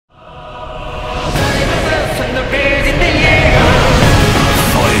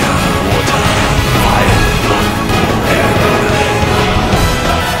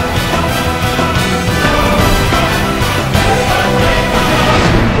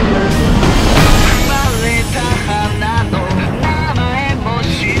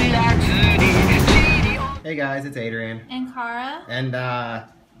and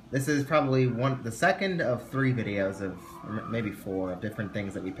this is probably the second of 3 videos of, or maybe 4, of different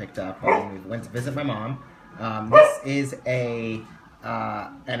things that we picked up when we went to visit my mom. This is an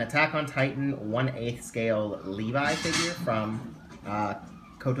Attack on Titan 1/8 scale Levi figure from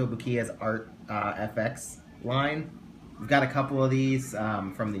Kotobukiya's Art FX line. We've got a couple of these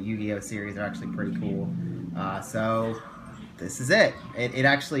from the Yu-Gi-Oh series. They're actually pretty cool. So this is it. It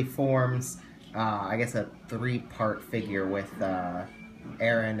actually forms, I guess, a 3-part figure with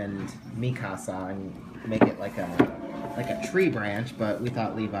Eren and Mikasa, and make it like a tree branch. But we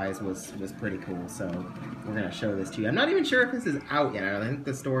thought Levi's was pretty cool, so we're gonna show this to you. I'm not even sure if this is out yet. I think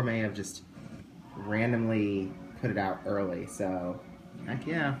the store may have just randomly put it out early. So heck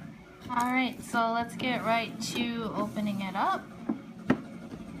yeah. Alright, so let's get right to opening it up.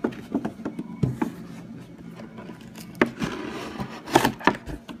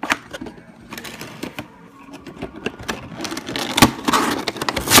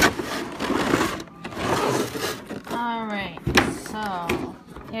 Alright, so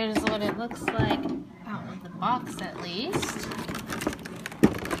here's what it looks like out of the box, at least.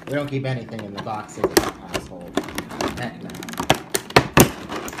 We don't keep anything in the boxes in our household. Heck no.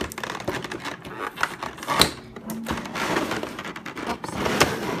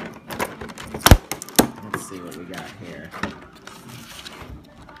 What we got here.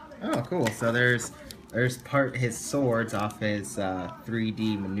 Oh, cool. So there's his swords off his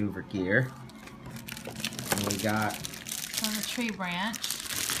 3D maneuver gear. And we got a tree branch.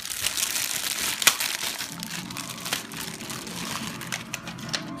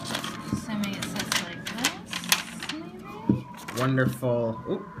 Assuming it says like this, maybe? Wonderful.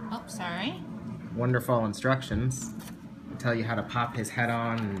 Oh, sorry. Wonderful instructions. They tell you how to pop his head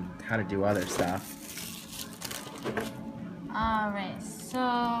on and how to do other stuff. Alright,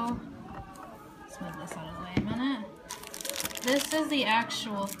 so let's move this out of the way a minute. This is the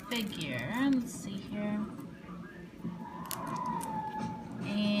actual figure. Let's see here.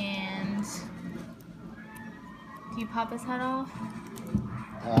 And do you pop his head off?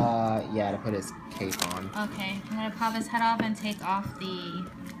 Yeah, to put his cape on. Okay, I'm gonna pop his head off and take off the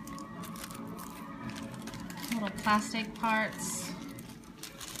little plastic parts.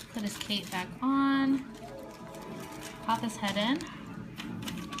 Put his cape back on. Pop his head in.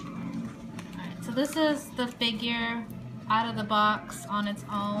 Alright, so this is the figure out of the box on its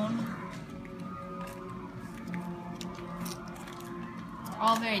own.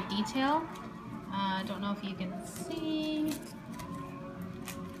 All very detailed. I don't know if you can see.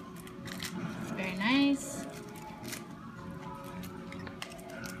 It's very nice.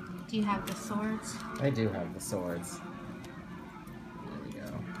 Do you have the swords? I do have the swords. There we go.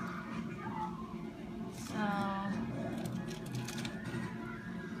 So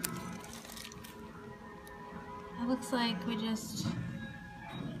it looks like we just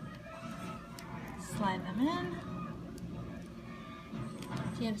slide them in.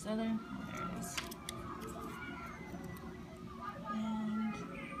 Do you have this other? Oh, there it is. And slide it in.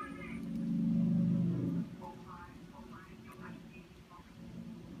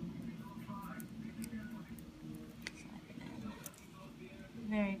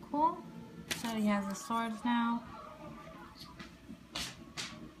 Very cool. So he has the swords now.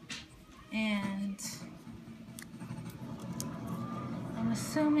 And I'm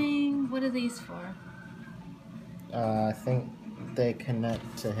assuming, what are these for? I think they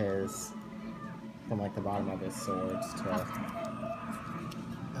connect to his, from like the bottom of his swords to. Okay.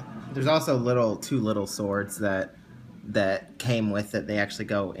 There's also two little swords that came with it. They actually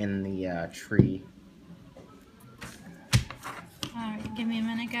go in the tree. Alright, give me a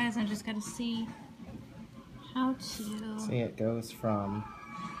minute, guys. I just gotta see how to. See, it goes from.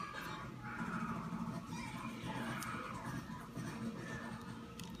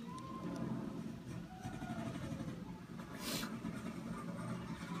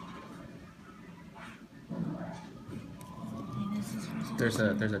 There's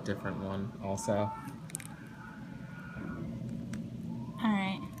a different one also.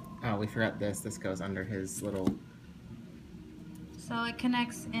 Alright. Oh, we forgot this. This goes under his little. So it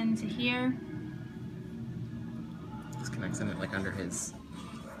connects into here. This connects in it like under his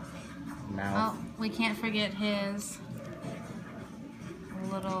mouth. Oh, we can't forget his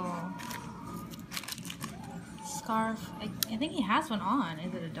little scarf. I think he has one on.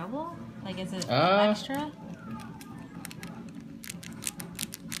 Is it a double? Like, is it extra?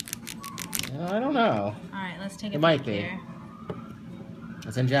 I don't know. Alright, let's take a It might peek be. here.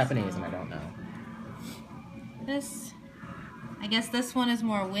 It's in Japanese and I don't know. This, I guess this one is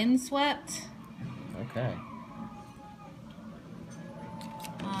more windswept. Okay.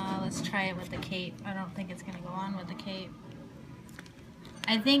 Let's try it with the cape. I don't think it's going to go on with the cape.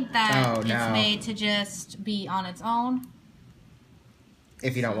 I think that Oh, no. it's made to just be on its own.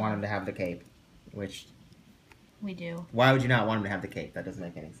 If you don't want him to have the cape, which... We do. Why would you not want him to have the cape? That doesn't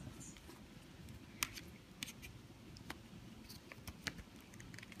make any sense.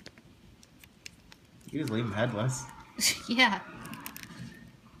 You just leave him headless. Yeah.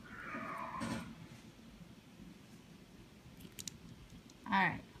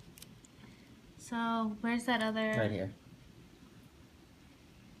 Alright. So, where's that other... Right here.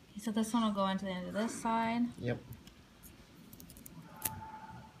 So this one will go into the end of this side. Yep.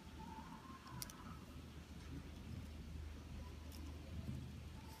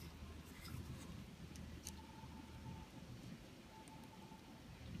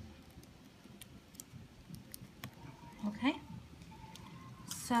 Okay.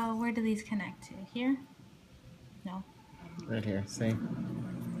 So where do these connect to? Here? No. Right here, see?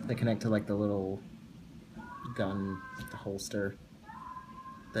 They connect to like the little gun, the holster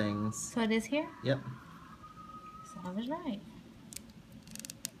things. So it is here? Yep. So I was right.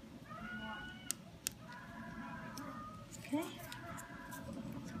 Okay.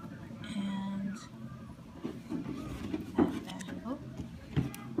 And oh.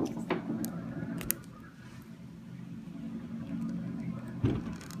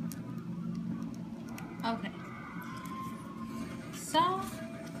 Okay. So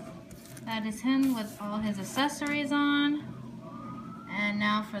that is him with all his accessories on. And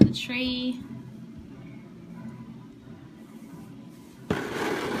now for the tree.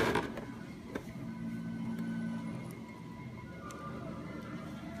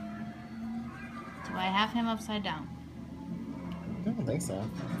 Do I have him upside down? I don't think so.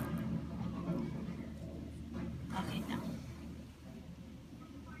 Okay, no.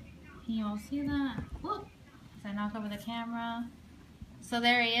 Can you all see that? Whoop! As I knock over the camera. So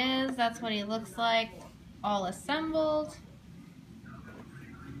there he is. That's what he looks like, all assembled.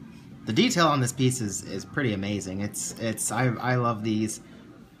 The detail on this piece is pretty amazing. I love these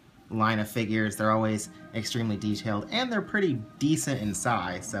line of figures. They're always extremely detailed, and they're pretty decent in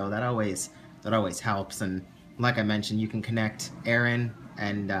size. So that always helps. And like I mentioned, you can connect Eren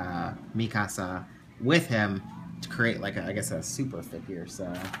and Mikasa with him to create like I guess a super figure.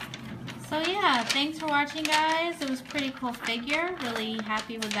 So yeah, thanks for watching, guys. It was a pretty cool figure. Really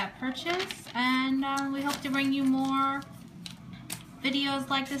happy with that purchase, and we hope to bring you more videos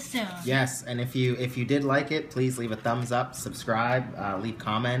like this soon. yes, and if you did like it, please leave a thumbs up, subscribe, leave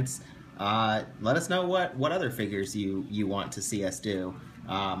comments. Let us know what other figures you want to see us do.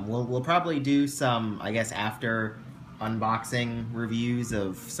 We'll probably do some, I guess, after unboxing reviews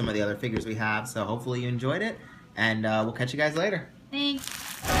of some of the other figures we have. So hopefully you enjoyed it, and we'll catch you guys later. Thanks.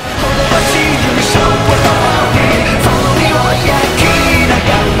 Follow me,